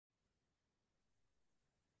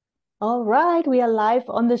All right, we are live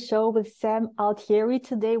on the show with Sam Altieri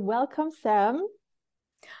today. Welcome, Sam.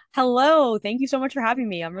 Hello, thank you so much for having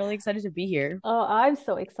me. I'm really excited to be here. Oh, I'm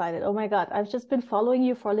so excited. Oh my God, I've just been following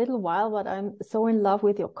you for a little while, but I'm so in love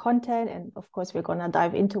with your content. And of course, we're going to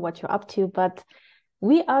dive into what you're up to. But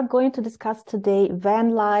we are going to discuss today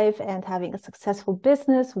van life and having a successful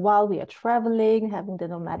business while we are traveling, having the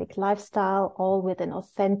nomadic lifestyle, all with an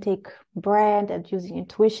authentic brand and using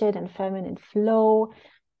intuition and feminine flow.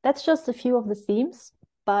 That's just a few of the themes,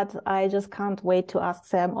 but I just can't wait to ask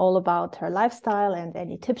Sam all about her lifestyle and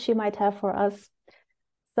any tips she might have for us.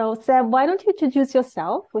 So, Sam, why don't you introduce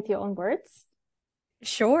yourself with your own words?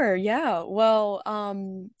 Sure, yeah. Well,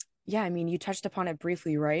 yeah, I mean, you touched upon it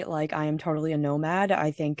briefly, right? Like I am totally a nomad.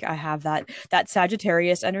 I think I have that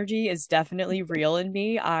Sagittarius energy is definitely real in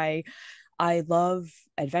me. I love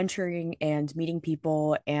adventuring and meeting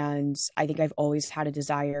people, and I think I've always had a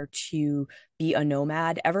desire to be a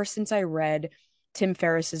nomad ever since I read Tim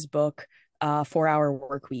Ferriss's book, 4 Hour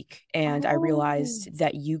Work Week, and I Oh, realized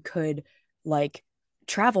that you could like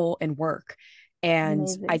travel and work. And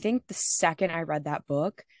I amazing. think the second I read that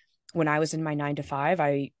book, when I was in my 9 to 5,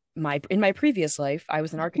 my in my previous life, I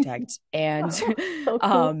was an architect, and Oh, so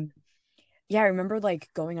cool. um yeah, I remember like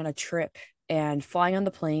going on a trip and flying on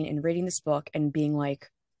the plane and reading this book and being like,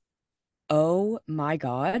 oh my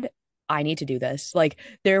God, I need to do this. Like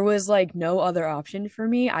there was like no other option for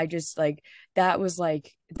me. I just that was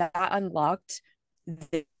like that unlocked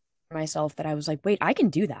the myself that I was like, wait, I can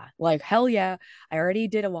do that. Like hell yeah. I already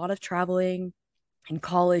did a lot of traveling in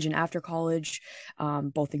college and after college,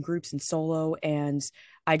 both in groups and solo. And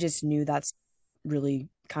I just knew that's really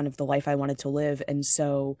kind of the life I wanted to live. And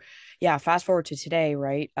so, yeah, fast forward to today,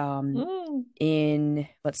 right? Mm. In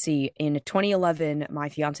let's see, in 2011, my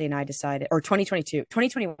fiance and I decided, or 2022,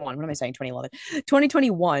 2021, what am I saying? 2011,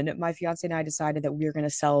 2021, my fiance and I decided that we were going to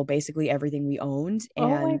sell basically everything we owned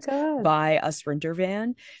Oh my and God. buy a Sprinter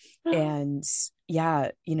van and yeah,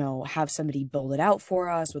 have somebody build it out for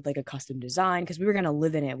us with like a custom design because we were going to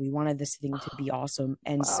live in it. We wanted this thing to be awesome.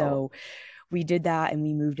 And Wow. so we did that and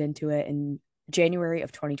we moved into it in January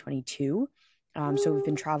of 2022. So we've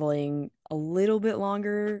been Mm. traveling a little bit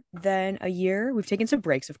longer than a year. We've taken some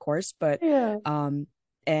breaks, of course, but Yeah. um,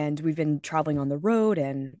 and we've been traveling on the road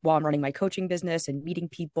and while I'm running my coaching business and meeting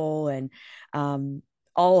people and um,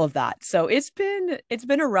 all of that. So it's been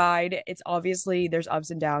a ride. It's obviously there's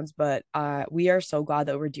ups and downs, but we are so glad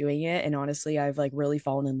that we're doing it. And honestly, I've like really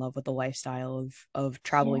fallen in love with the lifestyle of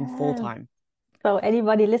traveling full Yeah. time. So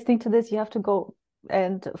anybody listening to this, you have to go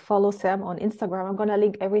and follow Sam on Instagram. I'm gonna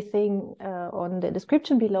link everything on the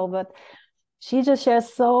description below, but she just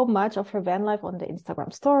shares so much of her van life on the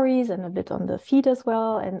Instagram stories and a bit on the feed as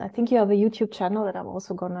well. And I think you have a YouTube channel that I'm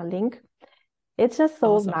also gonna link. It's just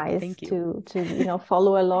so Awesome. nice Thank you. to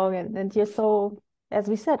follow along and you're so, as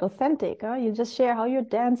we said, authentic, huh? You just share how you're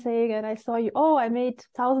dancing and I saw you, oh, I made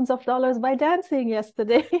thousands of dollars by dancing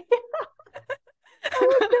yesterday.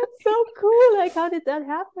 Oh, that's so cool. Like, how did that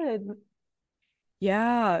happen?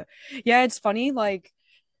 Yeah. Yeah, it's funny.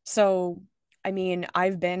 So, I mean,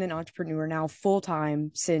 I've been an entrepreneur now full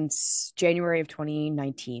time since January of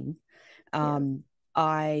 2019. Yes. Um,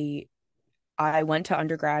 I I went to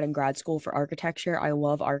undergrad and grad school for architecture. I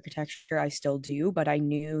love architecture. I still do, but I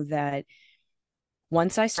knew that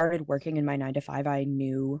once I started working in my 9 to 5, I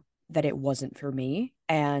knew that it wasn't for me.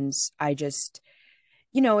 And I just,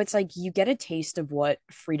 it's like you get a taste of what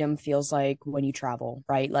freedom feels like when you travel,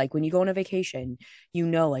 right? Like when you go on a vacation,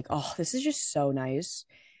 like, oh, this is just so nice.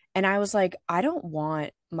 And I was like, I don't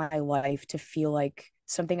want my life to feel like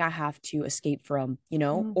something I have to escape from,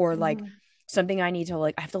 or like Mhm. something I need to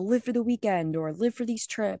like, I have to live for the weekend or live for these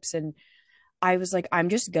trips. And I was like, I'm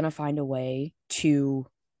just gonna find a way to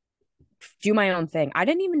do my own thing. I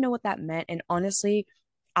didn't even know what that meant. And honestly,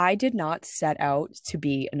 I did not set out to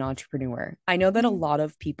be an entrepreneur. I know that a Mhm. lot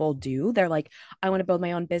of people do. They're like, I want to build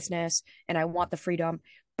my own business and I want the freedom.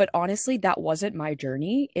 But honestly, that wasn't my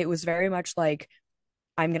journey. It was very much like,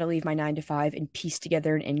 I'm going to leave my 9 to 5 and piece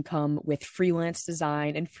together an income with freelance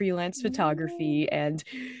design and freelance photography Mm. and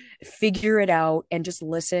figure it out and just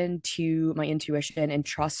listen to my intuition and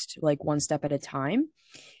trust like one step at a time.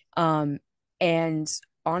 Um, and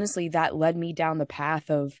honestly, that led me down the path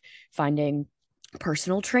of finding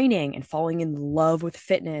personal training and falling in love with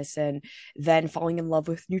fitness and then falling in love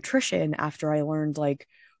with nutrition after I learned like,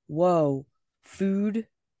 whoa, food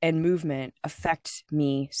and movement affect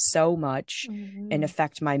me so much and Mhm.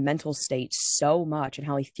 affect my mental state so much and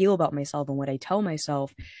how I feel about myself and what I tell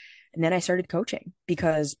myself And then I started coaching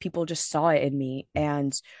because people just saw it in me.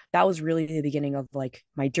 And that was really the beginning of like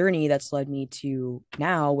my journey that's led me to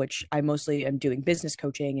now, which I mostly am doing business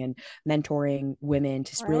coaching and mentoring women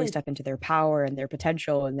to really Right. step into their power and their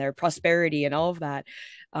potential and their prosperity and all of that.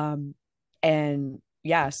 And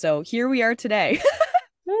yeah, so here we are today.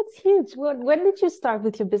 That's huge. When did you start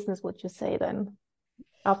with your business, would you say then,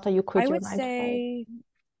 after you I quit your would 9 to 5? say,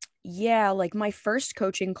 yeah, like my first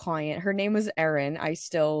coaching client, her name was Erin. I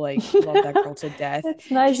still like love that girl to death.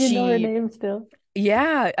 That's nice, you know her She, name still.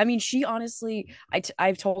 yeah, I mean, she honestly,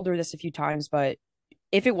 I've told her this a few times, but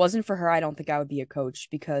if it wasn't for her, I don't think I would be a coach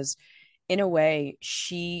because in a way,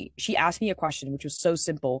 she asked me a question which was so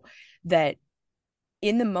simple that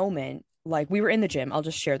in the moment, like we were in the gym, I'll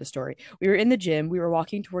just share the story. We were in the gym, we were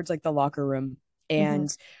walking towards like the locker room, Hmm.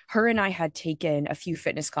 and her and I had taken a few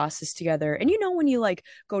fitness classes together. And you know, when you like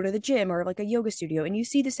go to the gym or like a yoga studio and you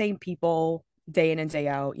see the same people day in and day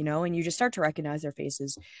out, you know, and you just start to recognize their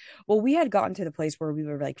faces. Well, we had gotten to the place where we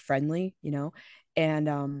were like friendly, you know,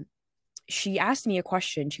 and she asked me a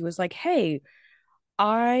question. She was like, "Hey,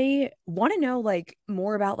 I want to know like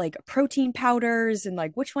more about like protein powders and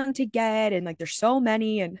like which one to get and like there's so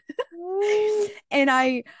many and Mm. and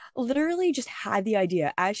I literally just had the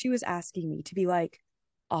idea as she was asking me to be like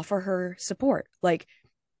offer her support. Like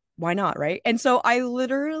why not, right? And so I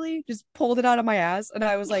literally just pulled it out of my ass and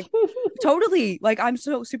I was like totally like I'm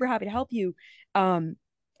so super happy to help you.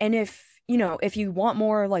 And if, you know, if you want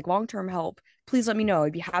more like long-term help, please let me know.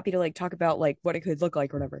 I'd be happy to like talk about like what it could look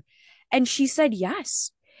like or whatever. And she said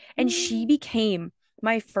yes. And she Mm. became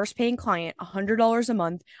my first paying client, $100 a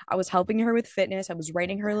month. I was helping her with fitness. I was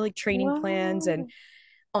writing her like training plans. And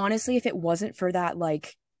Wow. honestly, if it wasn't for that,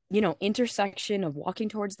 like, you know, intersection of walking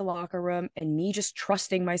towards the locker room and me just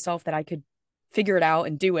trusting myself that I could figure it out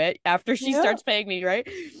and do it after she Yeah. starts paying me, right?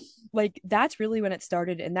 Like, that's really when it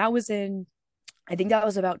started. And that was in, I think that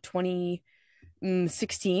was about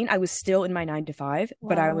 2016. I was still in my 9 to 5,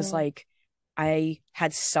 but I was Wow. like, I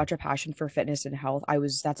had such a passion for fitness and health.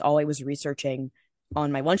 That's all I was researching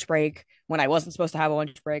on my lunch break when I wasn't supposed to have a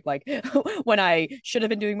lunch break, like when I should have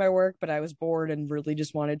been doing my work, but I was bored and really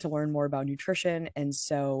just wanted to learn more about nutrition. And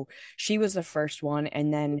so she was the first one.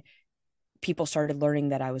 And then people started learning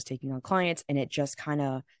that I was taking on clients, and it just kind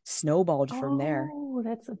of snowballed from there. Oh,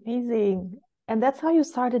 that's amazing. And that's how you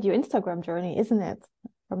started your Instagram journey, isn't it?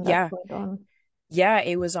 From that Yeah. point on. Yeah,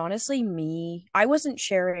 it was honestly me. I wasn't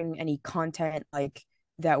sharing any content like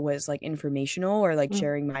that was like informational or like Mm.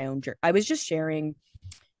 sharing my own journey. I was just sharing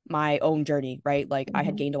my own journey, right? Like I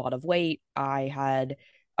had Mhm. gained a lot of weight. I had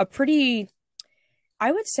a pretty,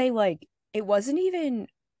 I would say like it wasn't even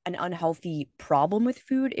an unhealthy problem with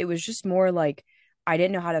food. It was just more like I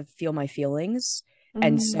didn't know how to feel my feelings.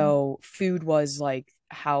 And Mm. so food was like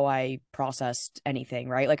how I processed anything,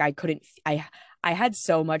 right? Like I had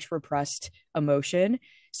so much repressed emotion,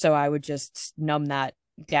 so I would just numb that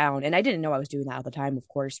down. And I didn't know I was doing that at the time, of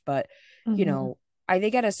course, but you Mhm. know, I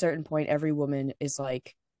think at a certain point every woman is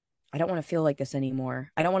like I don't want to feel like this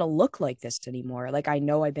anymore. I don't want to look like this anymore. Like I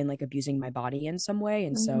know I've been like abusing my body in some way.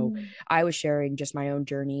 And so Mhm. I was sharing just my own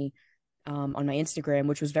journey on my Instagram,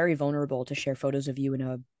 which was very vulnerable to share photos of you in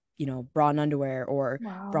a, you know, bra and underwear or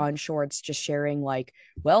bra Wow. and shorts, just sharing like,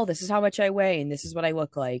 well, this is how much I weigh and this is what I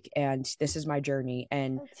look like and this is my journey.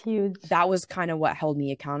 And That's huge. that was kind of what held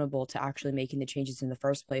me accountable to actually making the changes in the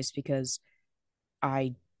first place because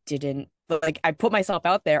I didn't like I put myself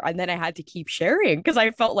out there and then I had to keep sharing because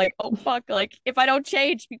I felt like, oh fuck, like if I don't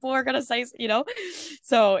change, people are gonna say, you know.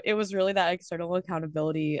 So it was really that external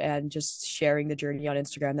accountability and just sharing the journey on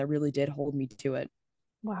Instagram that really did hold me to it.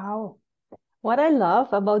 Wow. What I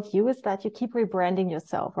love about you is that you keep rebranding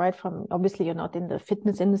yourself, right? From obviously you're not in the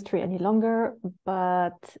fitness industry any longer,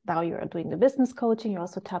 but now you're doing the business coaching. You're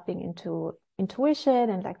also tapping into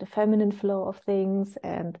intuition and like the feminine flow of things.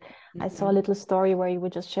 And I saw a Mm-hmm. little story where you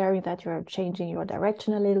were just sharing that you're changing your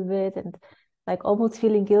direction a little bit and like almost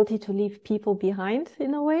feeling guilty to leave people behind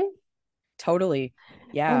in a way. Totally.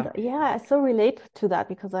 And Yeah. yeah, I so relate to that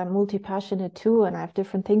because I'm multi-passionate too, and I have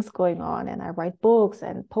different things going on, and I write books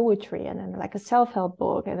and poetry, and then like a self-help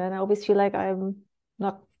book, and then I always feel like I'm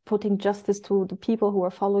not putting justice to the people who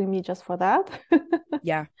are following me just for that.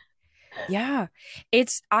 Yeah. Yeah.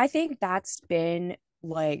 I think that's been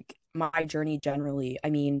like my journey generally. I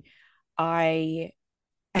mean, I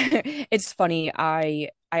it's funny. I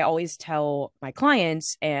always tell my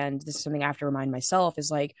clients, and this is something I have to remind myself,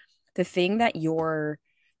 is like the thing that you're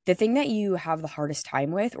the thing that you have the hardest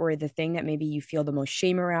time with, or the thing that maybe you feel the most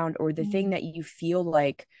shame around, or the thing Mm. that you feel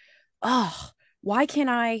like, oh, why can't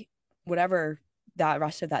I, whatever that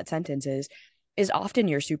rest of that sentence is is often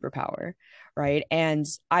your superpower, right? And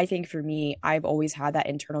I think for me, I've always had that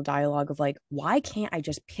internal dialogue of like, why can't I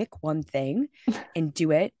just pick one thing and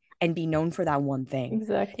do it and be known for that one thing? It would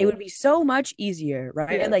Exactly. be so much easier,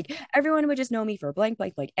 right? Yes. Like everyone would just know me for blank,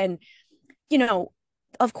 blank, blank. And, you know,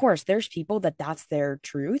 of course, there's people that that's their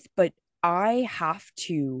truth, but I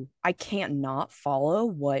can't not follow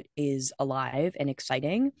what is alive and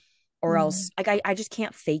exciting, or else Mm. like I just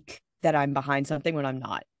can't fake that I'm behind something when I'm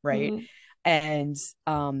not, right? Mm. And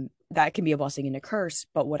that can be a blessing and a curse.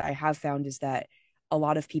 But what I have found is that a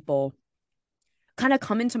lot of people kind of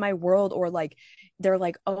come into my world, or like they're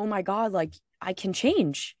like, oh my God, like I can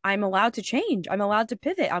change. I'm allowed to change. I'm allowed to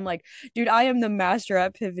pivot. I'm like, dude, I am the master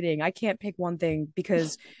at pivoting. I can't pick one thing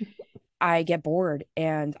because I get bored.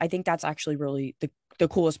 And I think that's actually really the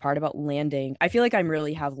coolest part about landing. I feel like I'm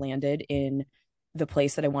really have landed in the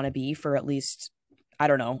place that I want to be for at least, I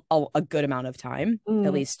don't know, a good amount of time. At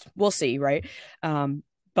Mm. least we'll see, right?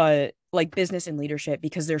 But like business and leadership,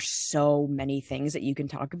 because there's so many things that you can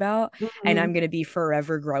talk about. And I'm Mm. going to be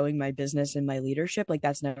forever growing my business and my leadership. Like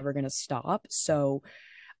that's never going to stop. So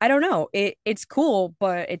I don't know. It's cool,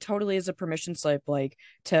 but it totally is a permission slip, like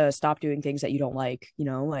to stop doing things that you don't like,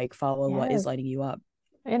 like follow what is Yes. lighting you up.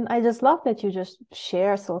 And I just love that you just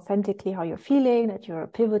share so authentically how you're feeling, that you're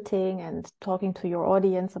pivoting and talking to your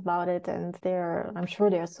audience about it. And I'm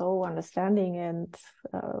sure they're so understanding. And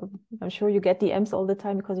I'm sure you get DMs all the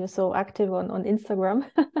time because you're so active on Instagram.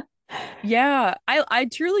 Yeah, I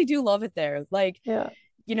truly do love it there. Like, Yeah.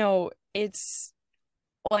 it's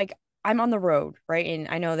like I'm on the road, right? And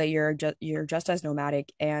I know that you're just as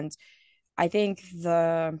nomadic, and I think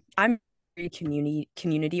I'm very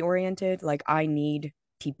community oriented. Like I need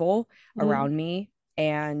people Mm. around me,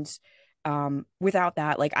 and without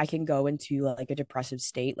that, like I can go into like a depressive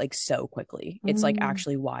state like so quickly. It's like Mm.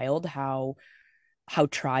 actually wild how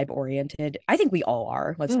tribe oriented I think we all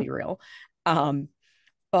are, let's be Mm. real. Um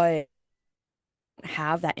but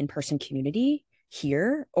have that in-person community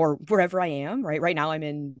here or wherever I am, right? Right now I'm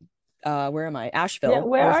in where am I? Yeah. Asheville,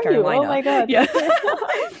 Where North are you? Oh Carolina. my God. Yeah. Okay.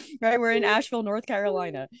 Right, we're in Asheville, North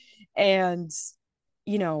Carolina. And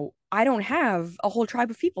I don't have a whole tribe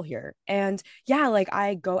of people here. And yeah, like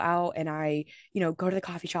I go out and I, go to the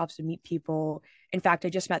coffee shops and meet people. In fact, I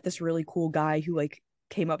just met this really cool guy who like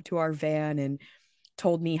came up to our van and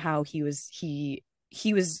told me how he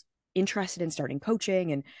was interested in starting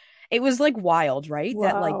coaching. And it was like wild, right?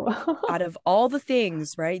 That like Wow. out of all the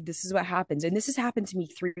things, right, this is what happens. And this has happened to me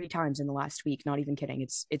 3 times in the last week, not even kidding.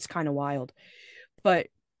 It's kind of wild. But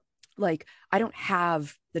like I don't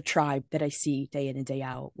have the tribe that I see day in and day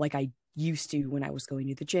out like I used to when I was going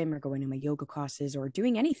to the gym or going to my yoga classes or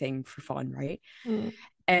doing anything for fun, right? Mm.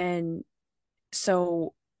 And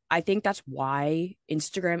so I think that's why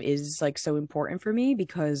Instagram is like so important for me,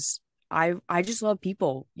 because I just love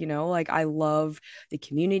people, like I love the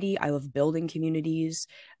community. I love building communities.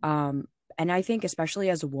 And I think especially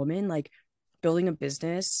as a woman, like building a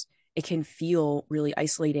business, it can feel really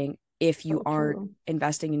isolating if you So aren't true.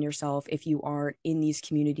 investing in yourself, if you aren't in these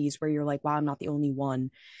communities where you're like, wow, I'm not the only one.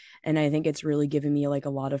 And I think it's really given me like a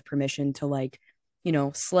lot of permission to like,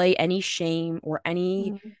 slay any shame or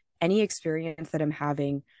Mm. any experience that I'm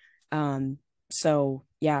having. Um, so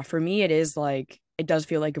yeah, for me, it is like, it does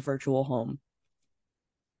feel like a virtual home.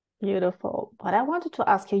 Beautiful. But I wanted to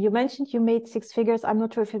ask you, you mentioned you made six figures. I'm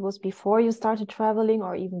not sure if it was before you started traveling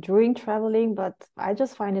or even during traveling, but I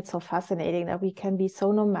just find it so fascinating that we can be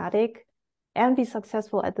so nomadic and be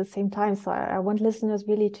successful at the same time. So I want listeners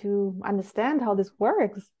really to understand how this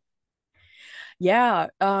works. Yeah.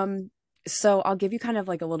 So I'll give you kind of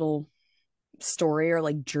like a little story or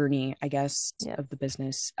like journey, I guess, Yeah. of the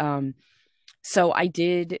business. So I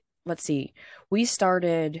did, let's see,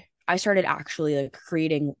 I started actually like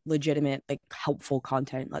creating legitimate, like helpful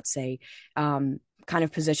content, let's say, kind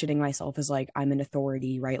of positioning myself as like I'm an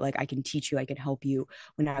authority, right? Like I can teach you, I can help you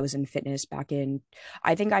when I was in fitness back in,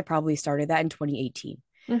 I think I probably started that in 2018.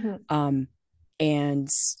 Hmm. Um, and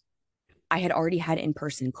I had already had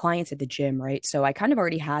in-person clients at the gym, right? So I kind of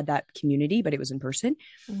already had that community, but it was in person.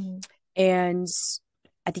 Hmm. And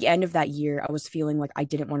at the end of that year, I was feeling like I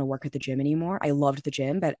didn't want to work at the gym anymore. I loved the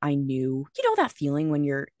gym, but I knew, that feeling when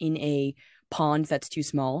you're in a pond that's too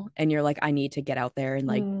small and you're like, I need to get out there and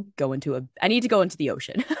like Mm. I need to go into the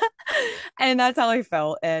ocean. And that's how I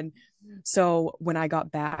felt. And so when I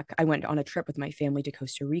got back, I went on a trip with my family to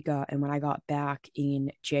Costa Rica. And when I got back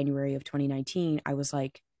in January of 2019, I was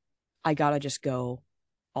like, I gotta just go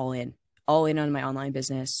all in, all in on my online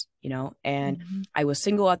business, and Hmm. I was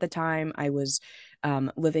single at the time. I was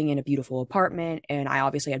living in a beautiful apartment, and I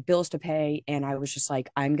obviously had bills to pay, and I was just like,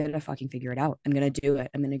 I'm gonna fucking figure it out. I'm gonna do it.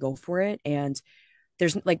 I'm gonna go for it. And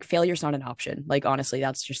there's like failure's not an option. Like honestly,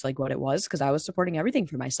 that's just like what it was because I was supporting everything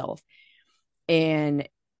for myself. And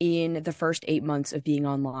in the first 8 months of being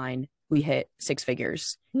online, we hit six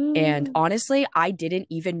figures. And Mm. honestly, I didn't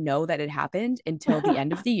even know that it happened until the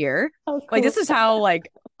end of the year. How Like this cool. is how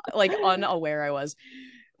like unaware I was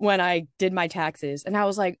when I did my taxes. And I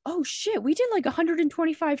was like, "Oh shit, we did like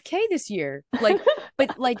 125K this year." Like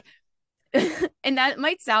but like and that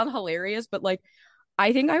might sound hilarious, but like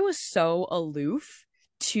I think I was so aloof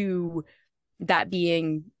to that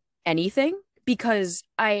being anything because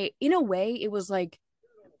in a way, it was like,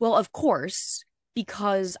 well, of course,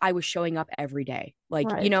 because I was showing up every day. Like,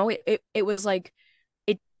 Right. it was like,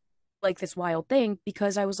 it like this wild thing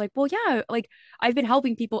because I was like, well, yeah, like I've been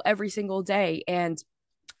helping people every single day. And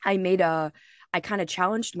I made a, I kind of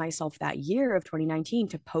challenged myself that year of 2019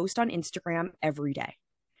 to post on Instagram every day.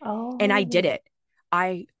 And I did Oh, it.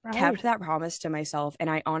 I kept right. that promise to myself. And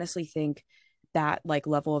I honestly think that like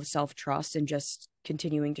level of self trust and just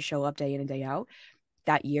continuing to show up day in and day out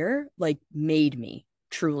that year, like made me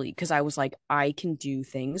truly, because I was like, I can do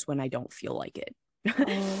things when I don't feel like it.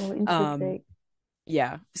 Oh, um, interesting.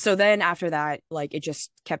 yeah. So then after that, like it just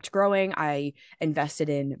kept growing. I invested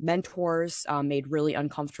in mentors, made really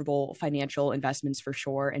uncomfortable financial investments for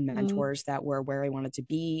sure, and Mm. mentors that were where I wanted to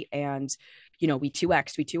be. And, we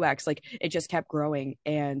 2X, like it just kept growing.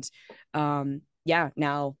 And yeah,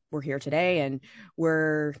 now we're here today and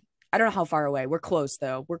we're, I don't know how far away. We're close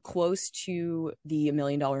though. We're close to the $1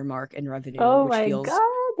 million mark in revenue, Oh which my feels God,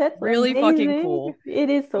 that's really fucking amazing. cool. It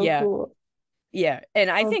is so Yeah. cool. Yeah. And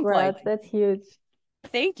I think like, Congrats, that's huge.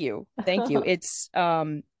 thank you. Thank you.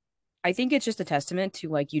 I think it's just a testament to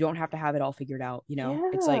like you don't have to have it all figured out.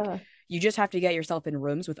 It's like Yeah. you just have to get yourself in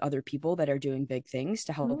rooms with other people that are doing big things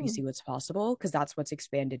to help you Mm. see what's possible because that's what's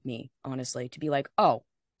expanded me, honestly, to be like, "Oh,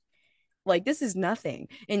 like this is nothing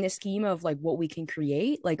in the scheme of like what we can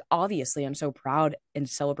create." Like obviously, I'm so proud and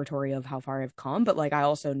celebratory of how far I've come, but like I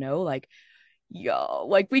also know like yo,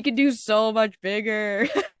 like we could do so much bigger.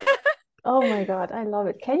 Oh my God, I love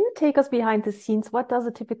it. Can you take us behind the scenes? What does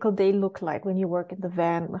a typical day look like when you work in the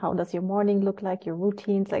van? How does your morning look like, your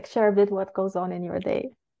routines? Like share a bit what goes on in your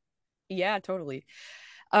day. Yeah, totally.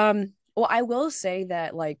 Well, I will say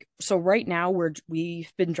that like so right now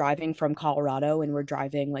we've been driving from Colorado and we're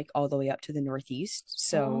driving like all the way up to the Northeast.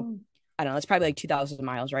 So Oh. I don't know, it's probably like 2,000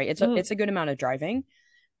 miles, right? Mm. It's a good amount of driving.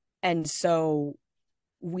 And so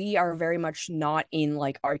we are very much not in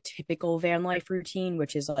like our typical van life routine,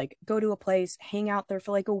 which is like go to a place, hang out there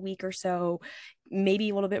for like a week or so, maybe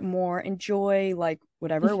a little bit more, enjoy like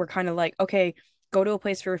whatever. We're kind of like, okay, go to a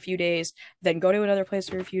place for a few days, then go to another place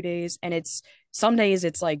for a few days. And it's some days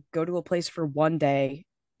it's like go to a place for one day,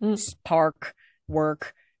 Mm. park,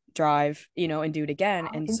 work, drive, and do it again.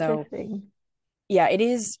 Oh, And so, interesting. yeah,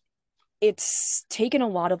 it's taken a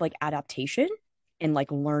lot of like adaptation and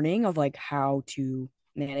like learning of like how to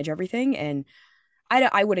manage everything. And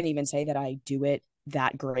I wouldn't even say that I do it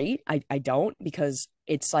that great. I don't because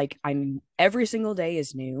it's like I'm every single day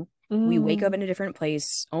is new. We wake up Mm. in a different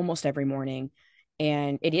place almost every morning.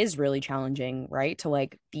 And it is really challenging, right? To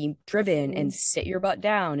like be driven and Definitely. sit your butt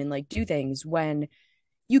down and like do things when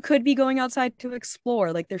you could be going outside to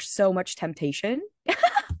explore. Like there's so much temptation,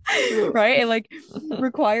 True. right? It like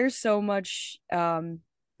requires so much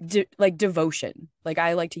like devotion. Like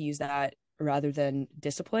I like to use that rather than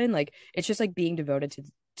discipline. Like it's just like being devoted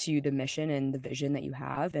to the mission and the vision that you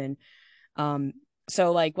have. And um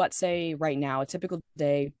so like let's say right now a typical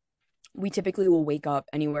day we typically will wake up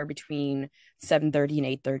anywhere between 7:30 and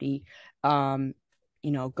 8:30.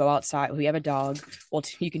 Go outside. We have a dog. Well,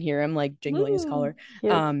 you can hear him like jingling his Mm. collar.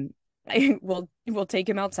 Cute. um we'll take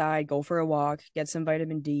him outside, go for a walk, get some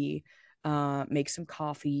vitamin D, make some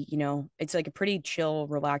coffee. It's like a pretty chill,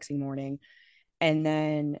 relaxing morning. And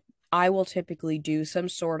then I will typically do some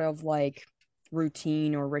sort of like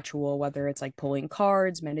routine or ritual, whether it's like pulling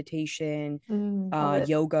cards, meditation, Love it.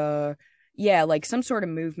 yoga, yeah, like some sort of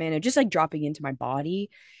movement and just like dropping into my body.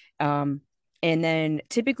 Um, and then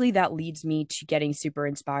typically that leads me to getting super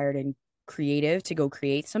inspired and creative to go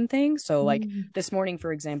create something. So like Mm. this morning,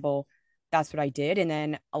 for example, that's what I did. And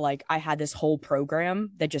then like I had this whole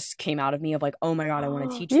program that just came out of me of like, oh my God, I want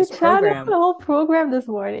to Oh, teach you this chatted program. the whole program this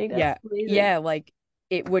morning. That's Yeah. amazing. Yeah, like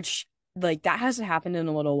which like that hasn't happened in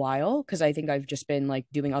a little while because I think I've just been like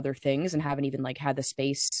doing other things and haven't even like had the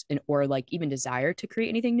space and or like even desire to create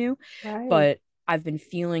anything new. Right. But I've been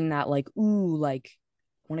feeling that like, ooh, like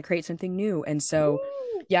I want to create something new. And so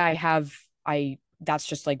Mm. yeah, I that's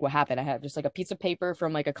just like what happened. I have just like a piece of paper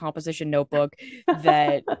from like a composition notebook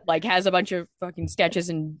that like has a bunch of fucking sketches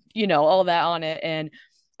and all that on it. And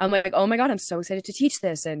I'm like, oh my God, I'm so excited to teach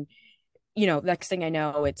this. And next thing I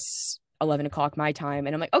know, it's 11 o'clock my time.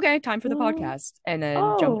 And I'm like, okay, time for the Mm. podcast. And then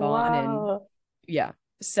Oh, jump on and wow. yeah. I'm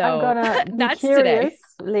So gonna be that's curious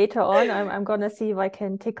today. later on. I'm gonna see if I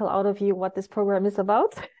can tickle out of you what this program is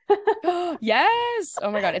about. Yes.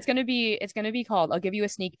 Oh my God. It's gonna be called, I'll give you a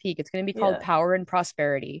sneak peek. It's gonna be called Yeah. Power and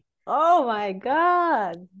Prosperity. Oh my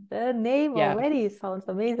God. The name Yeah. already sounds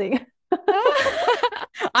amazing.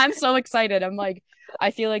 I'm so excited. I'm like,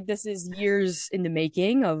 I feel like this is years in the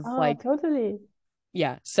making of Oh, like, totally.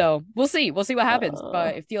 yeah. So we'll see. We'll see what happens,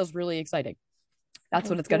 but Oh, it feels really exciting. That's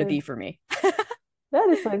what that's it's going to be good. for me. That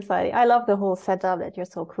is so exciting. I love the whole setup that you're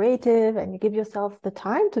so creative and you give yourself the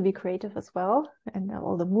time to be creative as well. And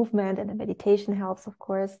all the movement and the meditation helps, of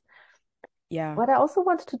course. Yeah. What I also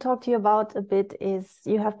wanted to talk to you about a bit is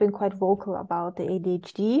you have been quite vocal about the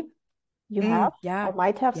ADHD you have Yeah. or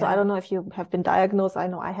might have. So I Yeah. don't know if you have been diagnosed. I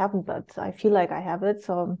know I haven't, but I feel like I have it.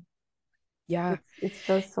 So Yeah. it's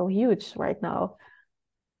just so huge right now.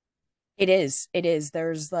 It is. It is.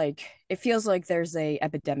 There's like, it feels like there's a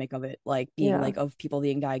epidemic of it, like being Yeah. like of people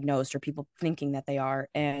being diagnosed or people thinking that they are.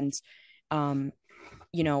 And, um,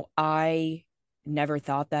 I never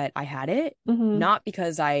thought that I had it, Hmm. not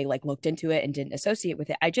because I like looked into it and didn't associate with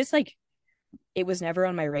it. I just like, it was never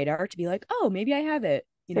on my radar to be like, oh, maybe I have it,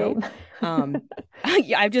 you know? Same. Um,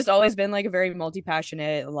 yeah, I've just always been like a very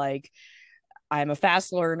multi-passionate, like I'm a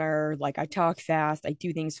fast learner, like I talk fast, I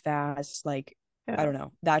do things fast, like I Yeah. don't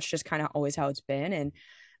know. That's just kind of always how it's been. And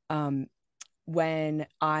um when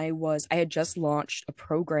I had just launched a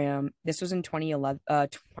program. This was in 2011. Why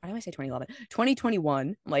do I say 2011?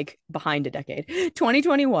 2021, like behind a decade.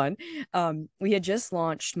 2021. We had just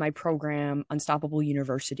launched my program, Unstoppable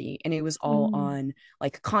University, and it was all Mm. on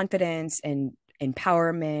like confidence and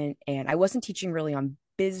empowerment. And I wasn't teaching really on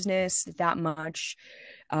business that much.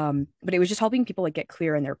 But it was just helping people like get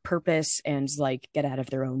clear on their purpose and like get out of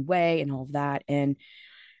their own way and all of that. And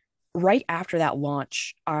right after that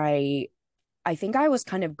launch, I think I was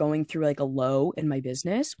kind of going through like a low in my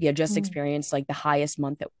business. We had just Mm. experienced like the highest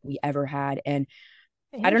month that we ever had. And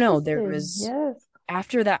I don't know, there Interesting. was Yes.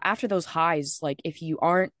 after that, after those highs, like if you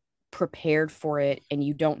aren't prepared for it and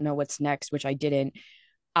you don't know what's next, which I didn't,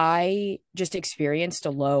 I just experienced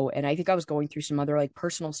a low. And I think I was going through some other like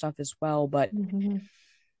personal stuff as well. But Hmm.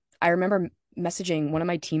 I remember messaging one of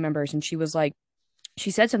my team members and she was like,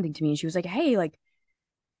 she said something to me and she was like, hey, like,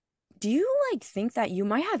 do you like think that you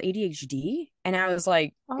might have ADHD? And I was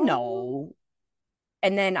like, Oh. no.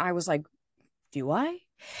 And then I was like, do I?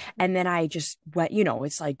 And then I just went,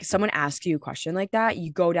 it's like someone asks you a question like that,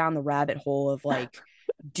 you go down the rabbit hole of like,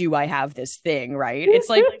 do I have this thing, right?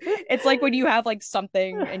 It's like when you have like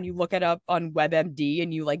something and you look it up on WebMD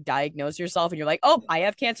and you like diagnose yourself and you're like, oh, I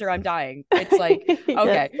have cancer, I'm dying. It's like, Yes.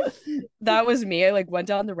 okay, that was me. I like went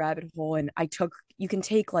down the rabbit hole and you can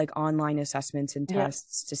take like online assessments and Yeah.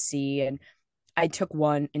 tests to see. And I took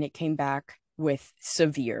one and it came back with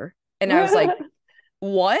severe. And I was like,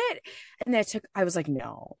 what? And then I was like,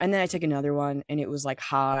 no. And then I took another one and it was like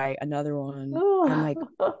high, another one. I'm like,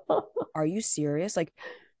 Oh. are you serious? Like,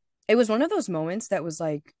 it was one of those moments that was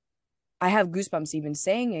like, I have goosebumps even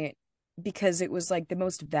saying it because it was like the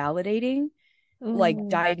most validating, like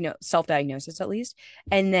Mm. self-diagnosis at least.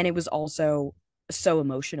 And then it was also so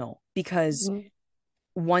emotional because Mm.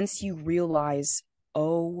 once you realize,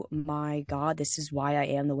 oh my God, this is why I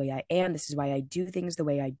am the way I am. This is why I do things the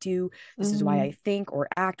way I do. This is why I Mm. think or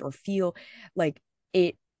act or feel like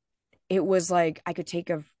it, it was like I could take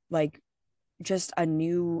a like just a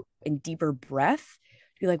new and deeper breath,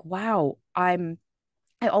 be like, wow,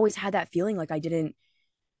 I always had that feeling like I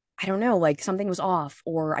don't know, like something was off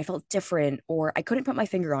or I felt different or I couldn't put my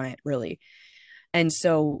finger on it really. And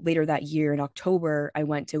so later that year in October, I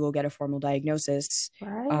went to go get a formal diagnosis.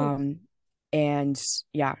 Right. Um, and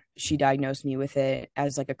yeah, she diagnosed me with it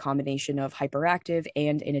as like a combination of hyperactive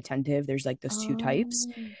and inattentive. There's like those two types.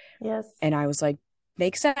 Yes. And I was like,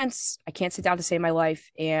 makes sense. I can't sit down to save my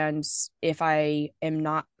life. And if I am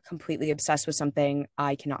not completely obsessed with something,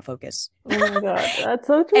 I cannot focus. Oh my God. That's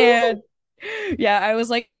so true. And yeah, I was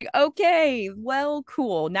like, okay, well,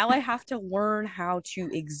 cool. Now I have to learn how to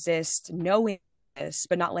exist knowing this,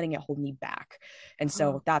 but not letting it hold me back. And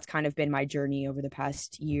so Oh, that's kind of been my journey over the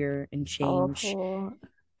past year and change. powerful.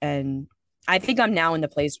 And I think I'm now in the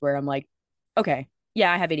place where I'm like, okay,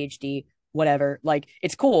 yeah, I have ADHD, whatever. Like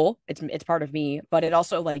it's cool. It's part of me, but it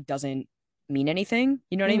also like doesn't mean anything.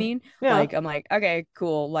 You know what I Mm. mean? Yeah. Like I'm like, okay,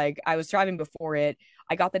 cool. Like I was thriving before it.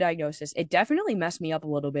 I got the diagnosis. It definitely messed me up a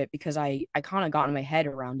little bit because I kind of got in my head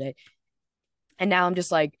around it. And now I'm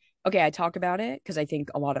just like, okay, I talk about it because I think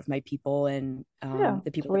a lot of my people and Yeah.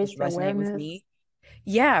 the To people that raise just the resonate with awareness. me,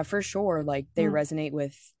 yeah, for sure. Like they Mm. resonate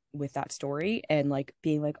with that story and like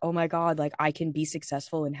being like, oh my God, like I can be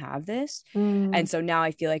successful and have this. Mm. And so now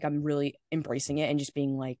I feel like I'm really embracing it and just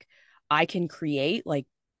being like, I can create like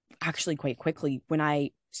actually quite quickly when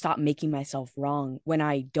I stop making myself wrong, when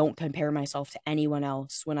I don't compare myself to anyone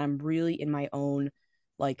else, when I'm really in my own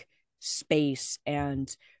like space.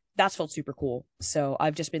 And that's felt super cool. So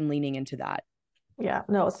I've just been leaning into that. Yeah,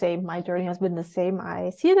 no, same. My journey has been the same.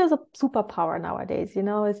 I see it as a superpower nowadays.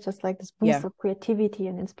 It's just like this boost Yeah. of creativity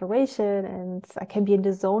and inspiration. And I can be in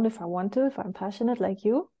the zone if I want to, if I'm passionate like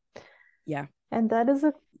you. Yeah. And that is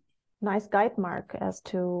a nice guide mark as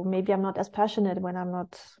to maybe I'm not as passionate when I'm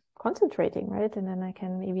not concentrating, right? And then I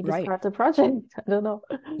can maybe Right. discard the project. I don't know.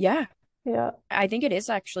 Yeah. Yeah, I think it is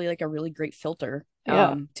actually like a really great filter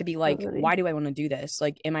yeah, to be like, totally. why do I want to do this?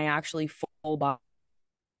 Like, am I actually full body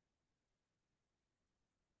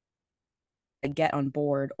to get on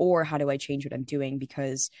board, or how do I change what I'm doing?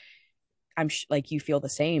 Because like you feel the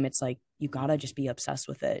same. It's like you gotta just be obsessed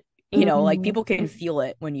with it. Like Mhm. people can feel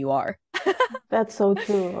it when you are. That's so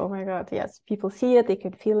true. Oh my God. Yes, people see it, they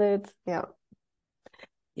can feel it. Yeah.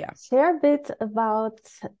 Yeah. Share a bit about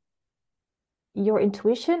your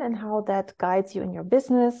intuition and how that guides you in your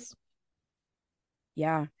business.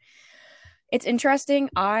 Yeah. It's interesting.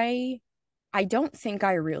 I don't think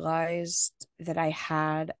I realized that I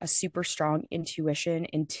had a super strong intuition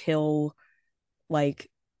like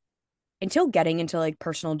until getting into like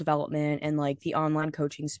personal development and like the online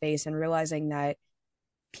coaching space and realizing that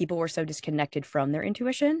people were so disconnected from their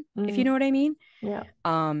intuition, if you Mm, know what I mean. yeah.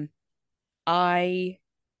 Um, I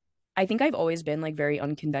I think I've always been like very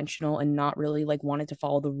unconventional and not really like wanted to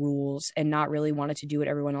follow the rules and not really wanted to do what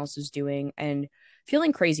everyone else is doing and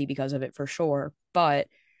feeling crazy because of it for sure. But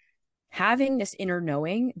having this inner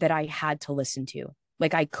knowing that I had to listen to,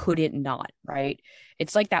 like I couldn't not, right?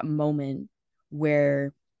 It's like that moment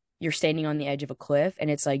where you're standing on the edge of a cliff and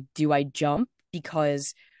it's like, do I jump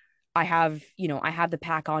because I have the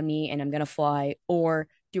pack on me and I'm going to fly, or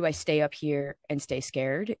do I stay up here and stay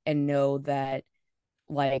scared and know that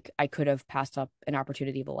like I could have passed up an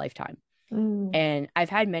opportunity of a lifetime? Mm, And I've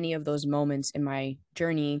had many of those moments in my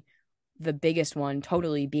journey, the biggest one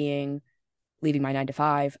totally being leaving my 9 to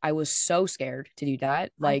 5. I was so scared to do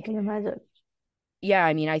that. I Like, can imagine. yeah,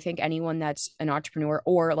 I mean, I think anyone that's an entrepreneur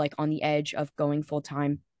or like on the edge of going full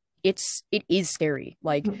time, it is scary.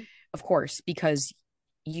 Like, Mm, of course, because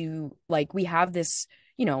you like we have this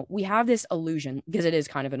illusion because it is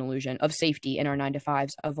kind of an illusion of safety in our 9 to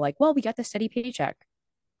 5s of like, well, we get the steady paycheck.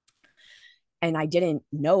 And I didn't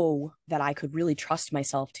know that I could really trust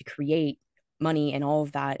myself to create money and all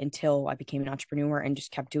of that until I became an entrepreneur and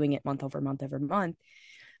just kept doing it month over month over month.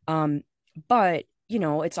 Um, but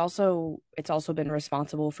it's also been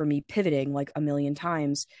responsible for me pivoting like a million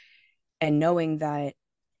times and knowing that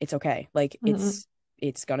it's okay. Like mm, mm.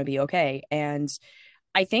 it's gonna be okay. And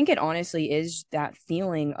I think it honestly is that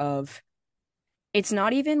feeling of it's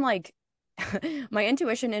not even like my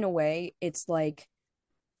intuition in a way, it's like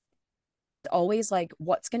always like,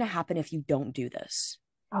 what's gonna happen if you don't do this?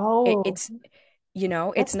 Oh, It's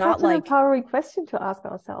it's that's not such an like empowering question to ask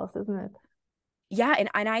ourselves, isn't it? yeah, and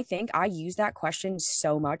I think I use that question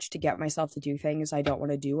so much to get myself to do things I don't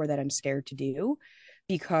want to do or that I'm scared to do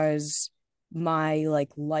because my like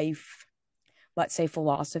life, let's say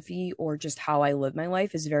philosophy or just how I live my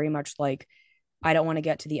life is very much like I don't want to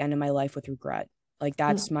get to the end of my life with regret. Like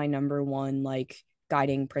Mm, that's my number one like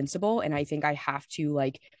guiding principle and I think I have to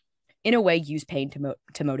like in a way use pain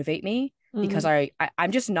to motivate me because mm,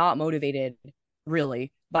 I'm just not motivated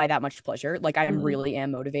really by that much pleasure. Like I mm, really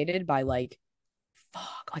am motivated by like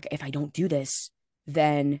fuck, like if I don't do this,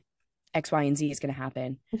 then X, Y, and Z is going to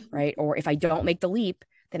happen, mm. right? Or if I don't make the leap,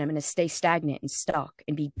 then I'm going to stay stagnant and stuck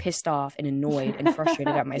and be pissed off and annoyed and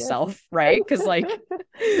frustrated at Yes. myself, right? Because like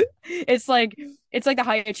it's like it's like the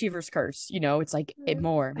high achiever's curse, It's like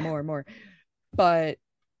more, more, more. But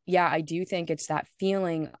yeah, I do think it's that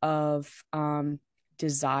feeling of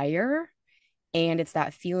desire and it's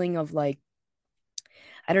that feeling of like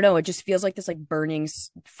I don't know, it just feels like this like burning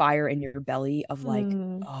fire in your belly of like,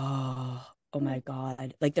 Mm, oh my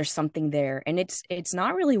God. Like there's something there. And it's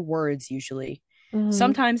not really words usually. mm.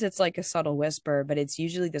 Sometimes it's like a subtle whisper, but it's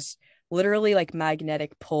usually this literally like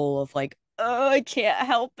magnetic pull of like, oh, I can't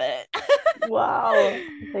help it. Wow.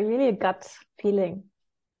 It's like really a gut feeling.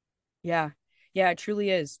 Yeah. Yeah, it truly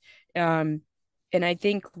is. Um, And I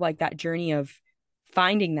think like that journey of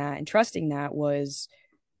finding that and trusting that was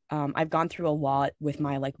I've gone through a lot with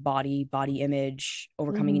my like body image,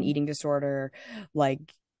 overcoming an Mm-hmm. eating disorder, like,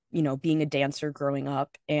 being a dancer growing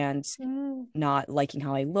up and Mm-hmm. not liking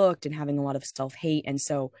how I looked and having a lot of self-hate. And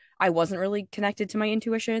so I wasn't really connected to my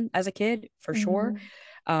intuition as a kid, for sure.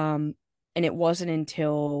 Mm-hmm. Um, and it wasn't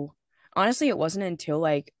until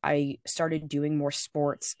like I started doing more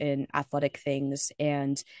sports and athletic things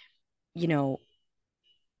and, you know,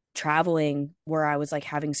 traveling where I was like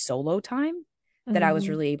having solo time that I was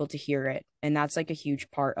Mm-hmm. really able to hear it. And that's like a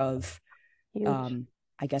huge part of Huge. um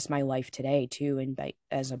I guess my life today too. And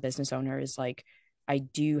as a business owner is like I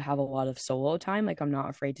do have a lot of solo time. Like I'm not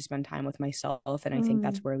afraid to spend time with myself. And I think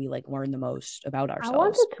that's Mm. where we like learn the most about I ourselves.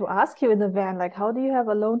 wanted to ask you in the van, like, how do you have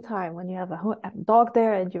alone time when you have a dog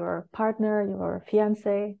there and your partner, your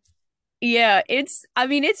fiance? Yeah, I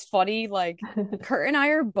mean, it's funny. Like, Kurt and I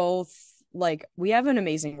are both like, we have an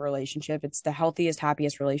amazing relationship. It's the healthiest,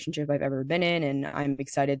 happiest relationship I've ever been in. And I'm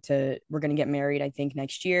excited we're going to get married, I think,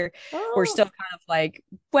 next year. We're Oh, still kind of like,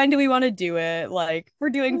 when do we want to do it? Like,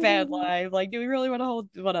 we're doing van mhm. life. Like, do we really want to hold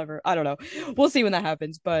whatever? I don't know. We'll see when that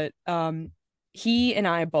happens. But, he and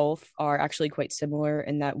I both are actually quite similar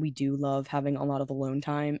in that we do love having a lot of alone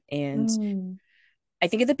time. And Mm. I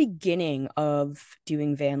think at the beginning of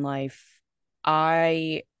doing van life,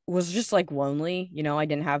 I was just like lonely, I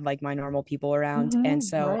didn't have like my normal people around. And Hmm.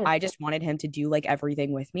 so Right. I just wanted him to do like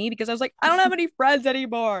everything with me because I was like, I don't have any friends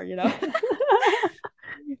anymore.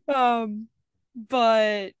 Um,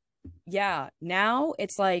 but yeah, now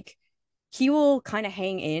it's like he will kind of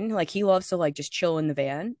hang in, like he loves to like just chill in the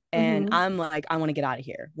van. And Hmm. I'm like, I want to get out of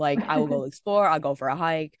here. Like I will go explore, I'll go for a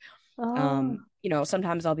hike. Oh,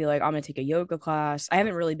 Sometimes I'll be like, I'm gonna take a yoga class. I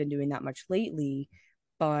haven't really been doing that much lately,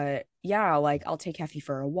 but yeah, like I'll take Effie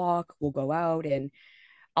for a walk. We'll go out and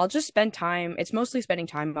I'll just spend time. It's mostly spending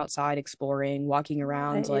time outside, exploring, walking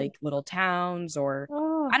around right. like little towns or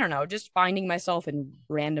I Oh, don't know, just finding myself in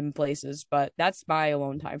random places. But that's my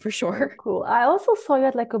alone time for so sure. cool. I also saw you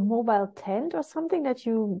had like a mobile tent or something that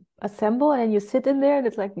you assemble and you sit in there and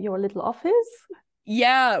it's like your little office.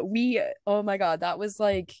 Yeah, oh my God, that was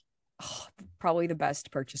like oh, probably the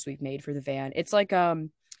best purchase we've made for the van. It's like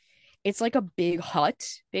a big hut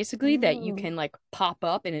basically that you Mm. can like pop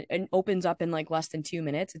up and it opens up in like less than 2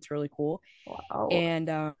 minutes. It's really cool. Wow. And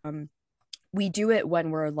we do it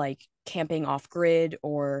when we're like camping off grid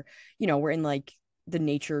or we're in like the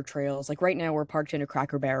nature trails. Like right now we're parked in a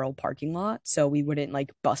Cracker Barrel parking lot, so we wouldn't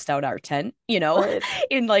like bust out our tent, Right.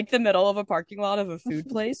 in like the middle of a parking lot of a food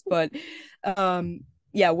place. But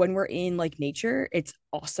yeah, when we're in like nature, it's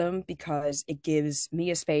awesome because it gives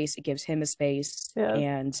me a space, it gives him a space, Yes.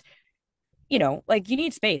 and like you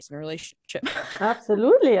need space in a relationship.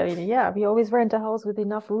 Absolutely. I mean, yeah, we always rent a house with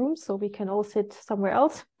enough room so we can all sit somewhere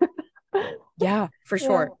else. Yeah, for Yeah.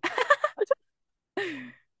 sure.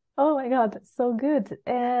 Oh my God, so good.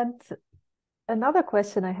 And another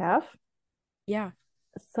question I have. Yeah.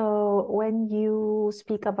 So, when you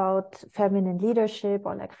speak about feminine leadership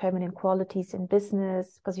or like feminine qualities in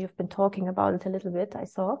business, because you've been talking about it a little bit, I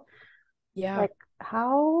saw, Yeah. like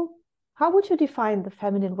how would you define the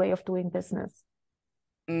feminine way of doing business?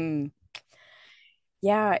 Mm.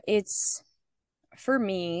 Yeah, it's for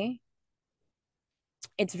me,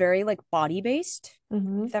 it's very like body based, if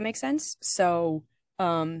Mm-hmm. that makes sense. So,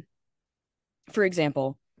 um, for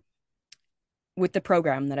example, with the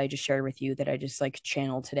program that I just shared with you that I just like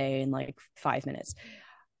channeled today in like 5 minutes,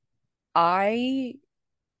 I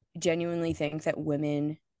genuinely think that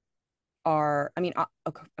women I mean,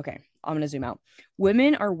 okay, okay, I'm gonna zoom out.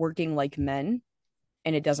 Women are working like men,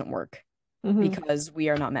 and it doesn't work Mm-hmm. because we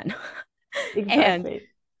are not men. And Exactly.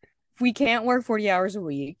 we can't work 40 hours a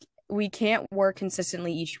week. We can't work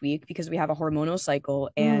consistently each week because we have a hormonal cycle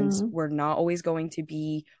and Mm. we're not always going to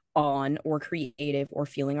be on or creative or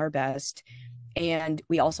feeling our best. And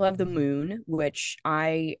we also have the moon, which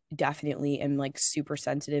I definitely am like super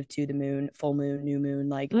sensitive to the moon, full moon, new moon.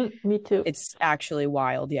 Like Mm, me too. it's actually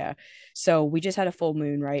wild. Yeah. So we just had a full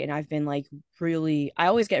moon, right? And I've been like I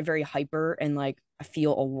always get very hyper and like I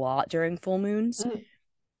feel a lot during full moons. Mm,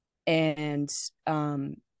 And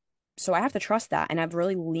so I have to trust that. And I've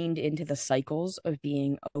really leaned into the cycles of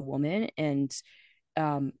being a woman and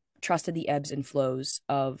trusted the ebbs and flows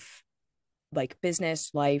of like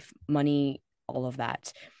business, life, money, all of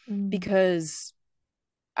that. mm, Because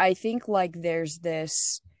I think like there's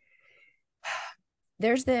this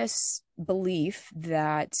belief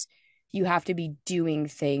that you have to be doing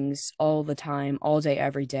things all the time, all day,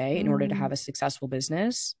 every day in order to mm, have a successful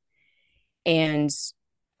business. And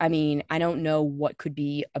I mean, I don't know what could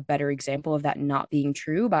be a better example of that not being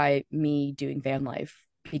true by me doing van life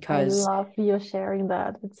I because love you sharing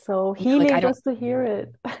that. It's so yeah, like healing I don't, just to hear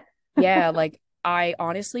it. yeah, like I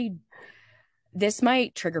honestly, this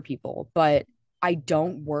might trigger people, but I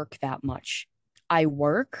don't work that much. I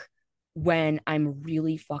work when I'm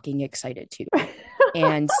really fucking excited to.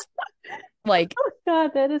 And like,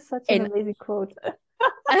 God, that is such an and amazing quote.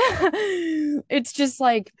 it's just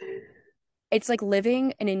like, it's like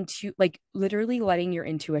living an into like literally letting your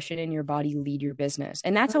intuition and your body lead your business.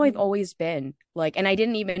 And that's how I've Mhm. always been. Like, and I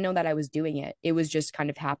didn't even know that I was doing it. It was just kind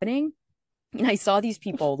of happening. And I saw these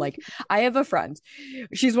people, like I have a friend.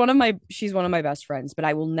 She's one of my best friends, but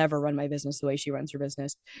I will never run my business the way she runs her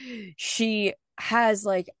business. She has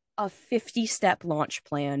like a 50-step launch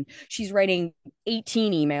plan. She's writing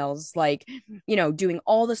 18 emails, like, doing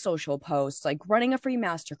all the social posts, like running a free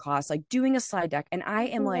masterclass, like doing a slide deck. And I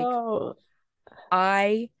am like, Whoa,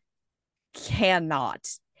 I cannot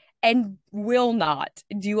and will not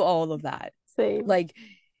do all of that. same. Like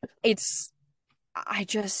it's I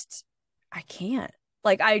just I can't.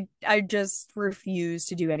 Like I just refuse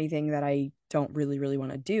to do anything that I don't really really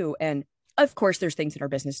want to do. And of course there's things in our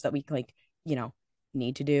business that we like, you know,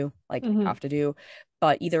 need to do, like Hmm. have to do.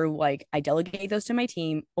 But either like I delegate those to my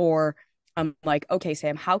team or I'm like, okay,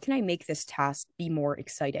 Sam, how can I make this task be more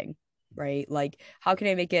exciting? Right? Like how can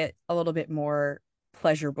I make it a little bit more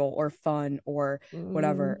pleasurable or fun or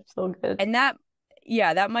whatever? So good. And that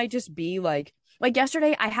yeah, that might just be like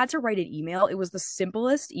yesterday I had to write an email. It was the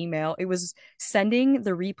simplest email. It was sending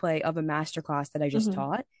the replay of a masterclass that I just Hmm.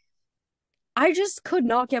 taught. I just could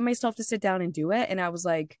not get myself to sit down and do it. And I was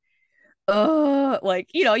like, like,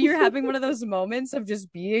 you're having one of those moments of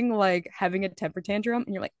just being like having a temper tantrum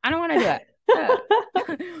and you're like, I don't want to do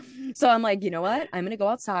it. So I'm like, you know what? I'm gonna go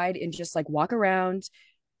outside and just like walk around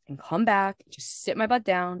and come back, just sit my butt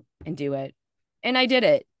down and do it. And I did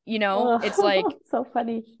it. It's like, Oh, so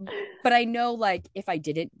funny. but I know like if I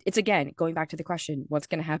didn't, it's again going back to the question, what's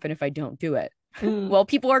going to happen if I don't do it? Mm. Well,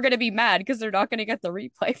 people are going to be mad because they're not going to get the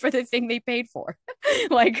replay for the thing they paid for.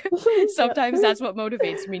 Like Yeah. sometimes that's what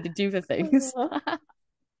motivates me to do the things.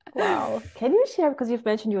 Wow. Can you share, because you've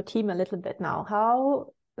mentioned your team a little bit now,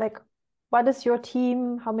 like, what is your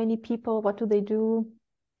team? How many people? What do they do?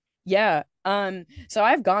 Yeah. So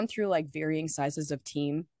I've gone through like varying sizes of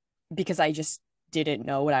team because I just didn't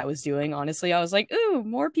know what I was doing. Honestly, I was like, ooh,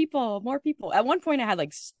 more people, more people. At one point I had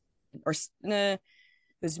like it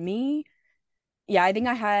was me. Yeah, I think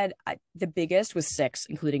the biggest was six,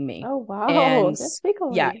 including me. Oh, wow. And That's big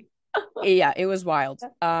yeah, already. yeah, it was wild.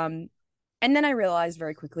 And then I realized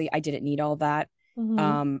very quickly I didn't need all that. Mm-hmm.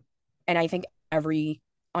 Um, and I think every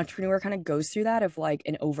entrepreneur kind of goes through that of like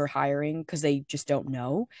an over hiring because they just don't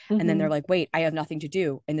know. And then they're Mm-hmm. like, wait, I have nothing to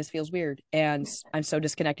do and this feels weird. And I'm so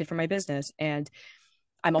disconnected from my business. And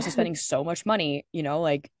I'm also spending so much money,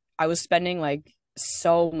 like I was spending like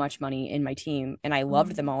so much money in my team and I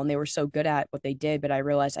loved them all and they were so good at what they did, but I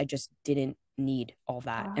realized I just didn't need all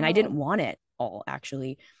that and I didn't Wow. want it all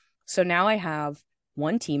actually. So now I have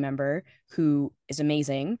one team member who is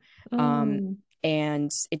amazing. Um, Mm.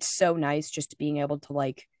 and it's so nice just being able to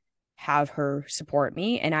like have her support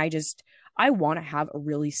me. And I want to have a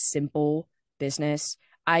really simple business.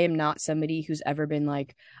 I am not somebody who's ever been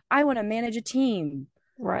like, I want to manage a team.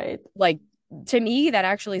 Right. Like to me that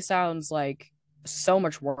actually sounds like so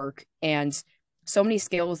much work and so many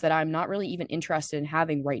skills that I'm not really even interested in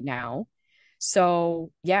having right now.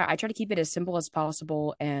 So yeah, I try to keep it as simple as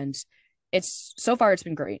possible and it's so far it's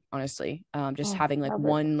been great, honestly. Just Oh, having like love it.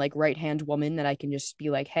 one like right hand woman that I can just be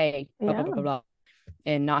like, hey, blah blah blah Yeah. blah blah,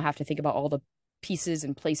 and not have to think about all the pieces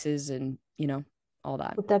and places and all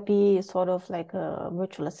that. Would that be sort of like a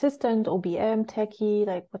virtual assistant, OBM, techie?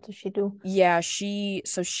 Like, what does she do? Yeah, she's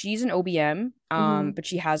an OBM, Mm-hmm. but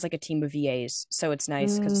she has like a team of VAs, so it's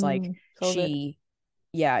nice because like So good. she,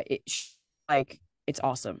 yeah, like it's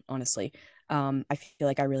awesome, honestly. I feel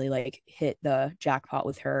like I really like hit the jackpot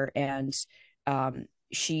with her, and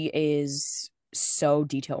she is so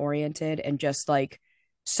detail oriented and just like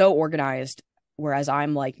so organized, whereas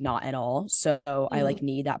I'm like not at all. So I like Mm.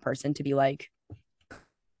 need that person to be like,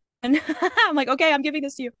 and I'm like, okay, I'm giving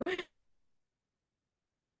this to you.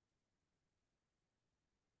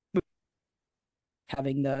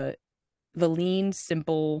 Having the lean,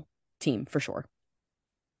 simple team for sure.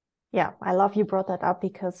 Yeah, I love you brought that up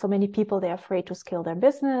because so many people they're afraid to scale their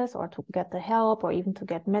business or to get the help or even to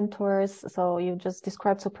get mentors. So you just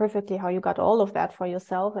described so perfectly how you got all of that for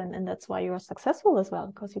yourself and that's why you're successful as well,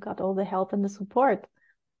 because you got all the help and the support.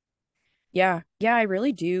 Yeah, yeah, I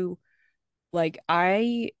really do. Like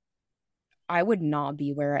I would not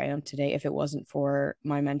be where I am today if it wasn't for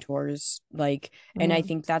my mentors. Like, and I Mm,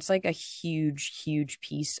 think that's like a huge, huge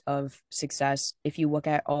piece of success. If you look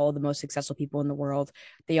at all the most successful people in the world,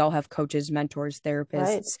 they all have coaches, mentors, right.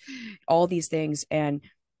 therapists, all these things. And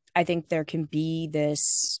I think there can be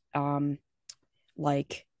this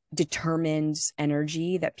like determined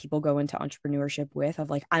energy that people go into entrepreneurship with of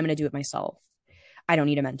like, I'm going to do it myself. I don't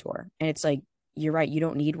need a mentor. And it's like, you're right, you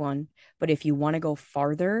don't need one. But if you want to go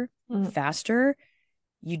farther, Mm, faster,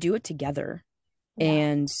 you do it together. yeah.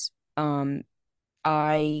 And um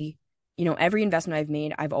I, every investment I've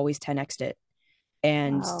made, I've always 10x'd it.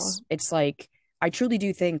 And Wow. it's like I truly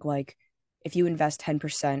do think like if you invest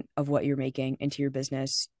 10% of what you're making into your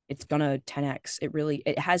business, it's gonna 10x.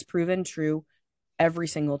 It has proven true every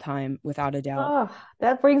single time without a doubt. Oh,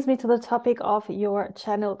 that brings me to the topic of your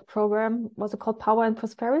channeled program. Was it called Power and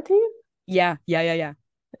Prosperity? Yeah, yeah, yeah, yeah.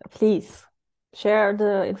 Please share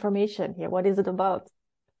the information here. What is it about?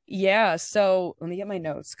 Yeah, so let me get my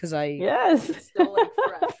notes because I Yes. it's still like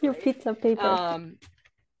fresh, Your right? pizza paper. Um,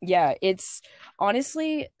 yeah, it's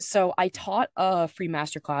honestly, so I taught a free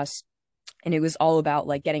masterclass and it was all about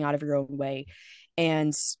like getting out of your own way.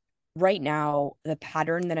 And right now, the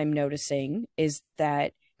pattern that I'm noticing is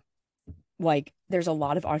that like there's a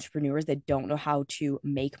lot of entrepreneurs that don't know how to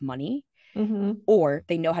make money, Mm-hmm. or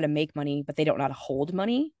they know how to make money, but they don't know how to hold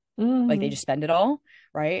money. Like they Mm-hmm. just spend it all,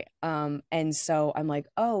 right? And so I'm like,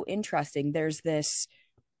 oh, interesting. There's this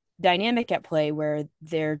dynamic at play where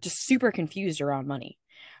they're just super confused around money,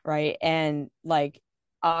 right? And like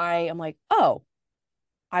I am like, oh,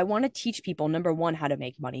 I want to teach people number one how to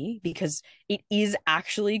make money because it is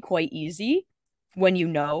actually quite easy when you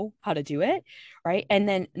know how to do it, right? And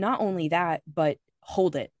then not only that, but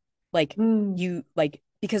hold it. Like Mm. you like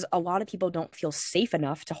because a lot of people don't feel safe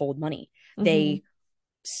enough to hold money. Mm-hmm. They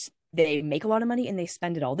they make a lot of money and they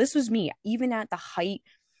spend it all. This was me even at the height,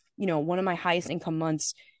 one of my highest income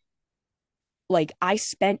months. Like I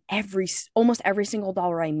spent every almost every single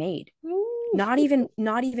dollar I made, not Mm. even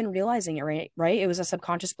not even realizing it, right, it was a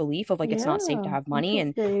subconscious belief of like it's not safe to Yeah, have money, and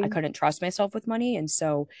I interesting. couldn't trust myself with money. And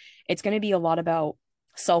so it's going to be a lot about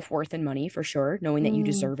self-worth and money for sure, knowing that you Mm.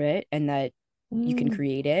 deserve it and that you can Mm.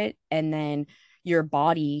 create it, and then your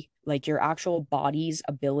body, like your actual body's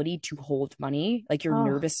ability to hold money, like your Oh,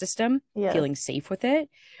 nervous system yes, feeling safe with it.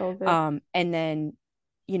 so good. And then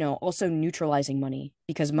also neutralizing money,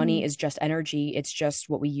 because money Mm. is just energy. It's just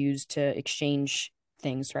what we use to exchange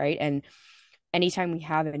things, right? And anytime we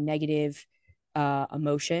have a negative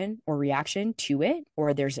emotion or reaction to it,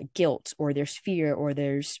 or there's a guilt, or there's fear, or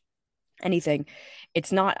there's anything,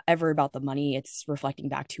 it's not ever about the money. It's reflecting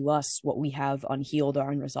back to us what we have unhealed or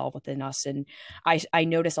unresolved within us. And I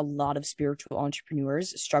notice a lot of spiritual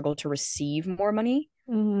entrepreneurs struggle to receive more money.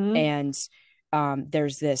 Mm-hmm. And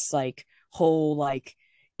there's this like whole like,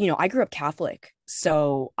 I grew up Catholic,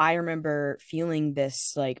 so I remember feeling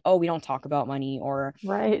this like, oh, we don't talk about money, or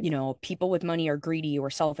Right. people with money are greedy or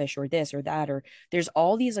selfish or this or that, or there's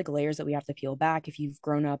all these like layers that we have to peel back if you've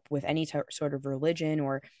grown up with any sort of religion,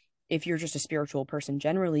 or if you're just a spiritual person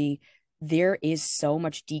generally. There is so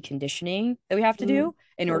much deconditioning that we have to Mm. do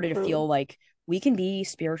in So order to true. feel like we can be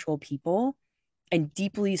spiritual people and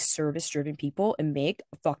deeply service driven people and make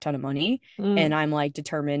a fuck ton of money. And Mm. I'm like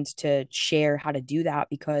determined to share how to do that,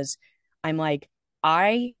 because I'm like,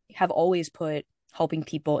 I have always put helping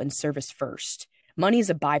people in service first. Money is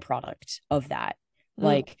a byproduct of that. Mm.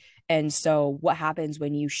 Like, and so what happens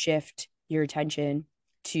when you shift your attention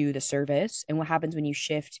to the service, and what happens when you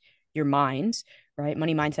shift your mind, right?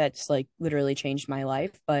 Money mindset's like literally changed my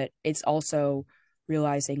life, but it's also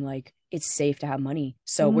realizing like it's safe to have money.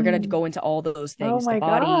 So we're going to Mm. go into all those Oh things: the my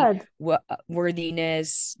body, God.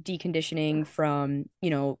 worthiness, deconditioning from,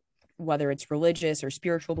 whether it's religious or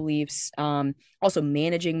spiritual beliefs, also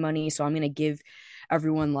managing money. So I'm going to give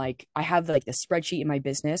everyone, like, I have like the spreadsheet in my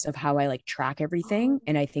business of how I like track everything. Oh,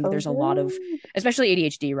 And I think so there's a lot of, good. especially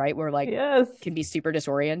ADHD, right? Where like Yes. can be super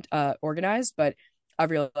organized, but I've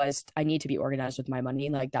realized I need to be organized with my money.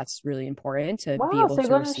 Like that's really important to be Wow. able So you're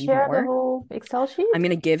to going to receive share the more. whole Excel sheet? I'm going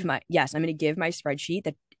to give my spreadsheet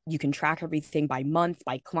that you can track everything by month,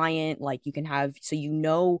 by client. Like you can have,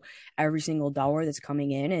 so every single dollar that's coming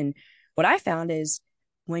in. And what I found is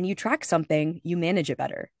when you track something, you manage it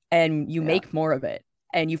better and you Yeah. make more of it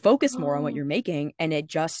and you focus more on what Oh, you're making, and it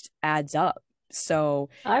just adds up. So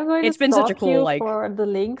I'm going to it's been such a stalk cool, you like, for the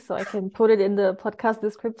link so I can put it in the podcast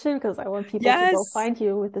description because I want people to go yes. find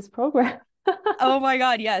you with this program. Oh my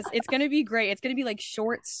God, yes. It's gonna be great. It's gonna be like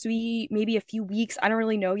short, sweet, maybe a few weeks. I don't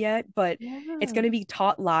really know yet, but it's Yeah. gonna be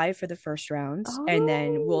taught live for the first round. And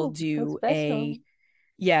then we'll Oh, so do special.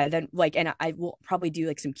 yeah, then like, and I will probably do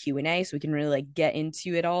like some Q&A so we can really like get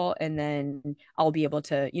into it all. And then I'll be able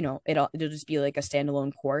to, it'll just be like a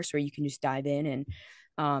standalone course where you can just dive in. And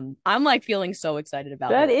I'm like feeling so excited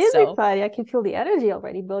about That it. is So exciting. I can feel the energy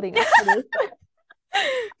already building up to this.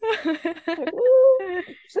 Like, woo.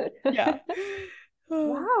 yeah.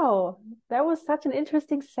 Wow, that was such an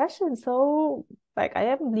interesting session. So, like, I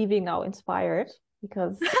am leaving now inspired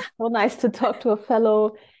because it's so nice to talk to a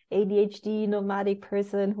fellow ADHD nomadic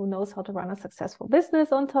person who knows how to run a successful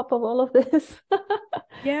business on top of all of this.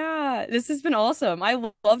 Yeah, this has been awesome. I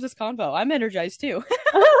love this convo. I'm energized too.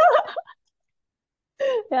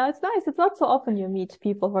 Yeah, it's nice. It's not so often you meet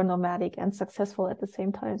people who are nomadic and successful at the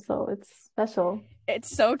same time. So it's special.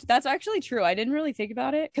 That's actually true. I didn't really think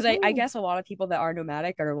about it because I Mm. guess a lot of people that are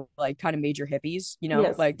nomadic are like kind of major hippies,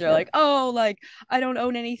 Yes, like they're yes. like, oh, like I don't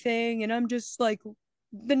own anything and I'm just like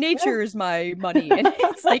the Yeah. nature is my money. And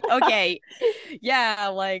it's like, okay, yeah,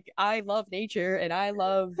 like I love nature and I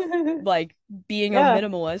love like being a Yeah,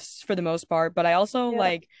 minimalist for the most part, but I also yeah,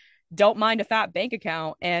 like don't mind a fat bank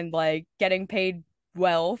account and like getting paid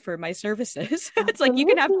well for my services. It's like you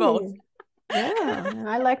can have both. absolutely. Yeah, and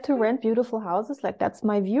I like to rent beautiful houses. Like that's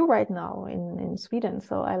my view right now in Sweden.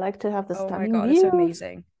 So I like to have the Oh my stunning God, it's views.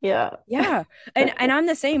 amazing. Yeah. Yeah. And I'm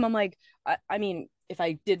the same. I'm like, I mean, if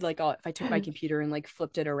I did like if I took my computer and like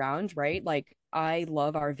flipped it around, right? Like I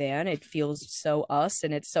love our van. It feels so us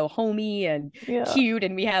and it's so homey and Yeah. cute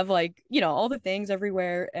and we have like, all the things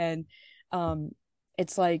everywhere and um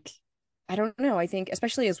it's like I don't know. I think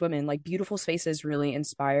especially as women, like beautiful spaces really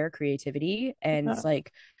inspire creativity and Yeah. it's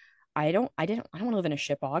like I don't want to live in a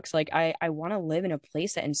shitbox. Like I want to live in a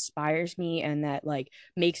place that inspires me and that like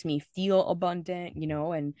makes me feel abundant,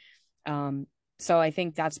 and um so I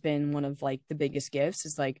think that's been one of like the biggest gifts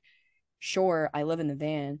is like sure I live in the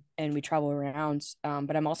van and we travel around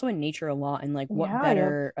but I'm also in nature a lot and like what Yeah, yeah,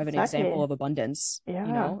 better of an example exactly. of abundance,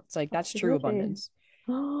 Yeah, It's like that's true absolutely. abundance.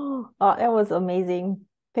 Oh, that was amazing.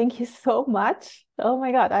 Thank you so much. Oh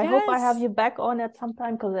my God. I hope I have Yes. you back on at some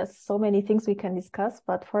time because there's so many things we can discuss.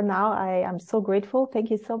 But for now, I am so grateful.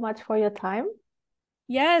 Thank you so much for your time.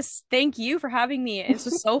 Yes, thank you for having me. It's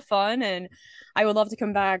just so fun and I would love to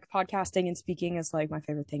come back. Podcasting and speaking is like my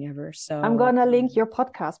favorite thing ever. I'm So, gonna link your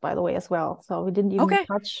podcast, by the way, as well. So we didn't even okay.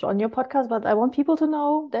 touch on your podcast, but I want people to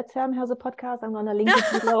know that Sam has a podcast. I'm gonna link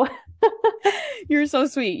it below. You're so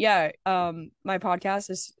sweet. Yeah. My podcast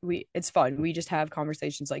is it's fun. We just have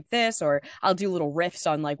conversations like this, or I'll do little riffs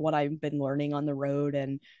on like what I've been learning on the road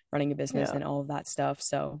and running a business Yeah, and all of that stuff.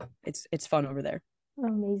 So it's fun over there.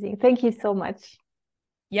 amazing. Thank you so much.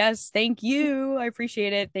 Yes, thank you. I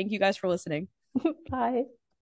appreciate it. Thank you guys for listening. Bye.